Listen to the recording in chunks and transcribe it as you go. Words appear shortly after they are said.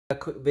A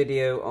quick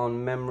video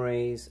on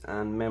memories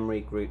and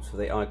memory groups for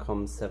the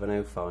ICOM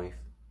 705.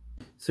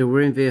 So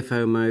we're in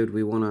VFO mode.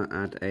 We want to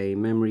add a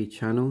memory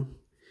channel.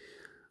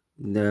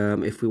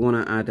 If we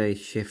want to add a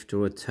shift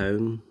or a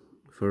tone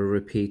for a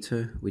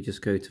repeater, we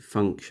just go to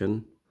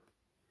function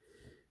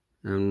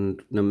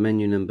and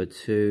menu number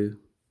 2.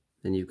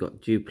 Then you've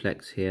got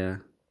duplex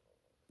here,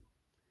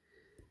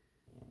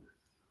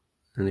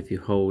 and if you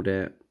hold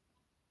it,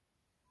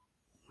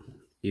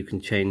 you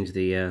can change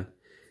the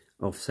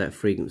offset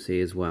frequency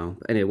as well.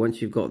 But anyway,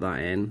 once you've got that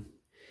in,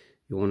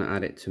 you want to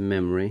add it to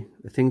memory.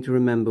 The thing to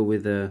remember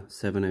with the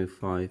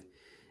 705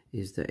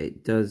 is that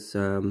it does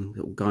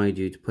it'll guide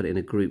you to put it in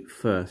a group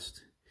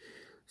first.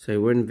 So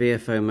we're in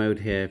VFO mode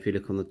here. If you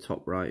look on the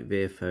top right,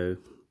 VFO,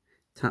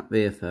 tap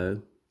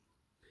VFO,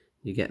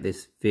 you get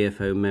this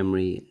VFO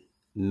memory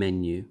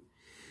menu.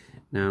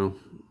 Now,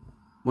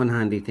 one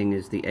handy thing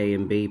is the A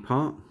and B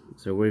part.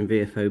 So we're in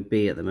VFO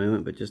B at the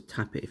moment, but just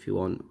tap it if you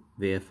want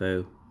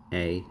VFO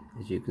A,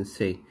 as you can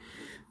see.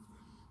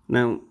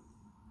 Now,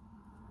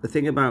 the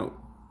thing about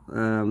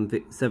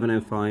the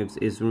 705s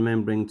is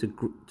remembering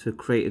to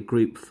create a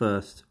group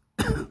first.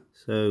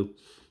 So,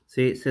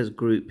 see it says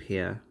group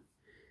here.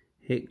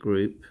 Hit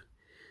group.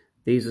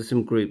 These are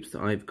some groups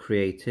that I've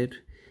created.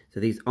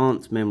 So these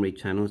aren't memory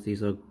channels.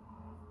 These are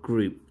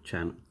group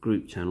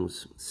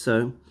channels.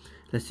 So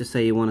let's just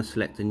say you want to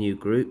select a new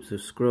group. So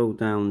scroll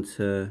down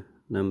to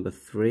number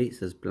 3. It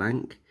says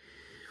blank.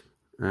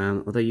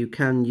 Although you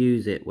can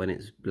use it when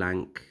it's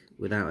blank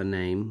without a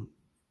name,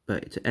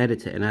 but to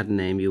edit it and add a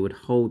name, you would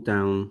hold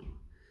down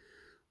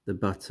the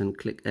button,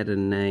 click edit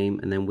name,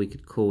 and then we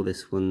could call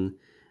this one,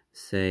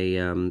 say,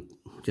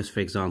 just for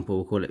example,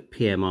 we'll call it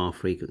PMR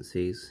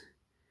frequencies.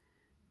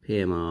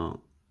 PMR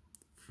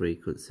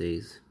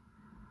frequencies.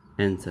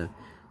 Enter.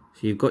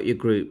 So you've got your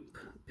group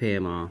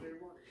PMR.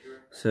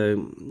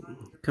 So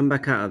come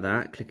back out of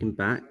that, clicking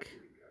back.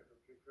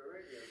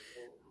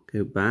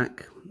 Go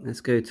back.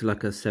 Let's go to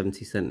like a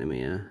 70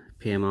 centimeter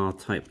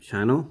PMR type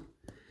channel.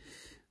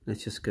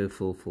 Let's just go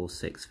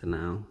 446 for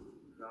now.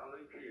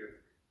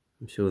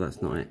 I'm sure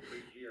that's not it.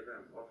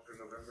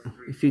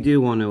 If you do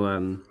want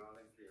to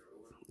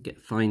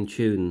get fine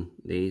tune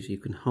these, you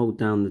can hold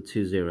down the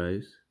 2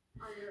 zeros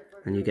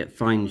and you get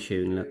fine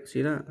tune. Look,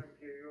 see that?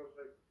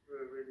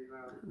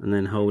 And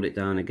then hold it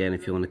down again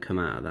if you want to come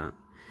out of that.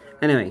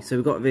 Anyway, so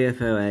we've got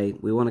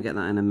VFOA. We want to get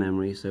that in a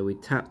memory, so we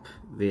tap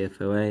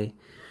VFOA.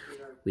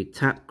 We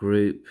tap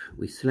group,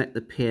 we select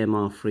the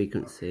PMR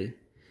frequency,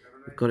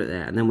 we've got it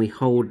there, and then we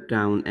hold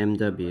down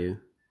MW,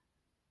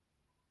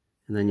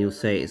 and then you'll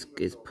say it's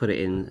put it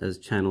in as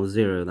channel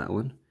 0, that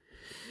one.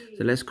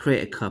 So let's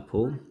create a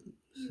couple.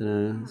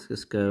 So let's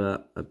just go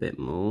up a bit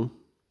more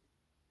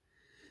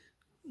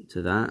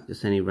to that,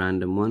 just any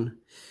random one.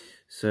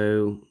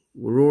 So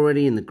we're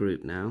already in the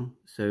group now,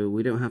 so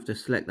we don't have to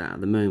select that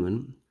at the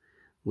moment.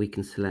 We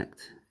can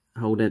select,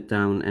 hold it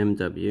down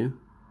MW,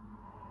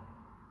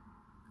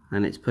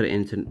 and it's put it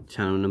into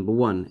channel number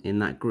 1 in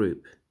that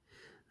group.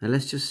 Now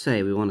let's just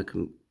say we want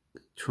to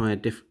try a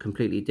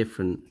completely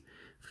different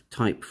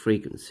type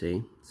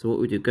frequency. So what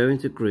we do, go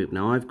into group.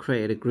 Now I've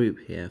created a group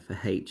here for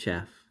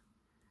HF.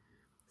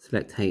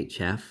 Select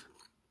HF.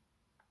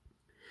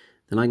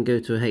 Then I can go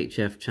to a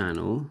HF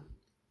channel,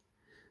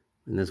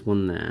 and there's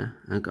one there.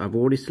 I've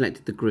already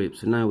selected the group,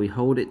 so now we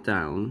hold it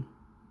down,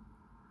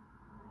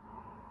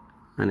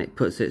 and it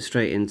puts it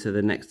straight into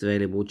the next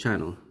available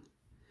channel.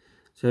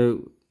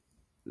 So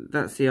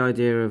that's the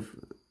idea of,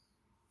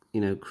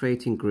 you know,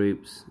 creating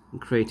groups and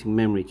creating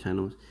memory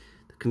channels.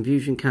 The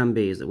confusion can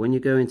be is that when you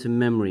go into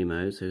memory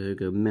mode, so you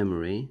go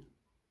memory,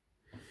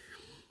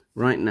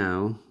 right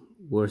now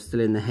we're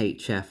still in the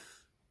HF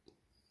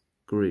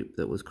group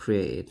that was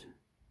created.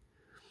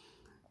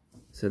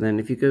 So then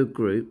if you go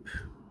group,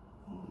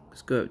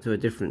 let's go up to a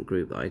different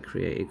group that I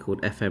created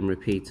called FM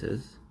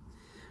repeaters,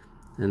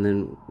 and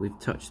then we've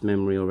touched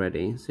memory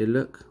already. So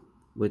look,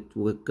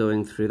 we're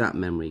going through that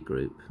memory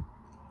group.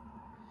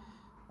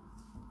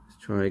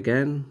 Try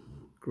again,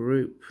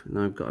 group.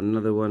 Now I've got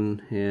another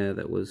one here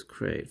that was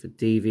created for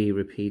DV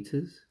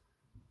repeaters,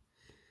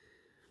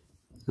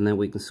 and then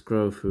we can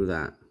scroll through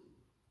that.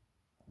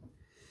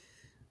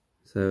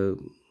 So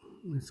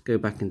let's go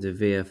back into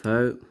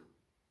VFO.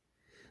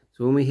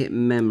 So when we hit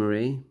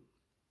memory,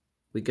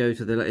 we go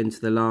to into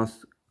the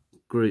last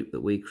group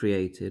that we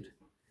created,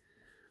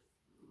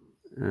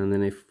 and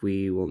then if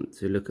we want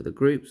to look at the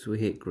groups, we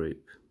hit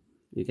group.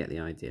 You get the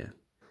idea.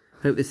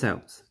 Hope this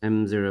helps.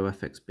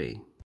 M0FXB.